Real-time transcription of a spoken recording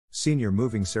Senior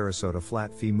Moving Sarasota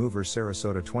Flat Fee Movers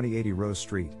Sarasota 2080 Rose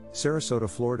Street, Sarasota,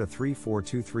 Florida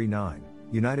 34239,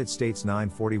 United States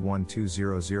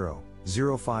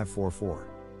 941-200-0544.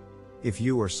 If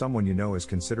you or someone you know is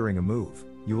considering a move,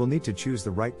 you will need to choose the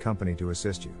right company to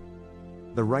assist you.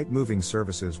 The right moving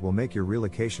services will make your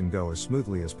relocation go as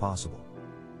smoothly as possible.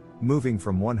 Moving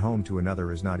from one home to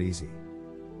another is not easy.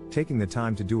 Taking the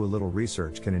time to do a little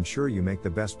research can ensure you make the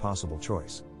best possible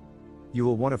choice. You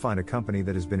will want to find a company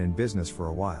that has been in business for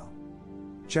a while.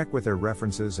 Check with their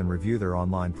references and review their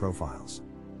online profiles.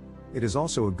 It is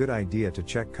also a good idea to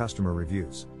check customer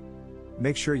reviews.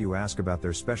 Make sure you ask about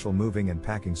their special moving and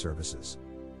packing services.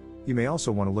 You may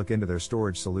also want to look into their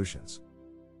storage solutions.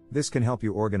 This can help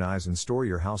you organize and store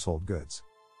your household goods.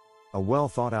 A well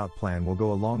thought out plan will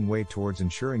go a long way towards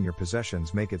ensuring your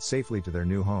possessions make it safely to their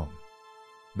new home.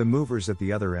 The movers at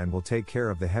the other end will take care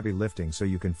of the heavy lifting so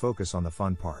you can focus on the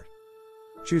fun part.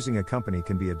 Choosing a company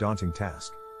can be a daunting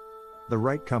task. The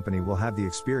right company will have the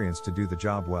experience to do the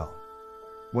job well.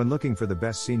 When looking for the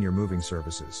best senior moving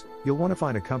services, you'll want to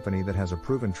find a company that has a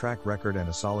proven track record and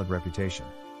a solid reputation.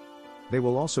 They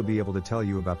will also be able to tell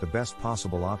you about the best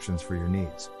possible options for your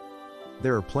needs.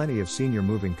 There are plenty of senior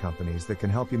moving companies that can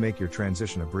help you make your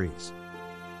transition a breeze.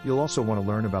 You'll also want to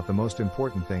learn about the most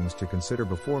important things to consider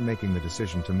before making the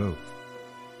decision to move.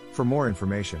 For more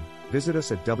information, visit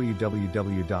us at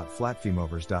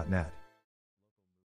www.flatfeemovers.net.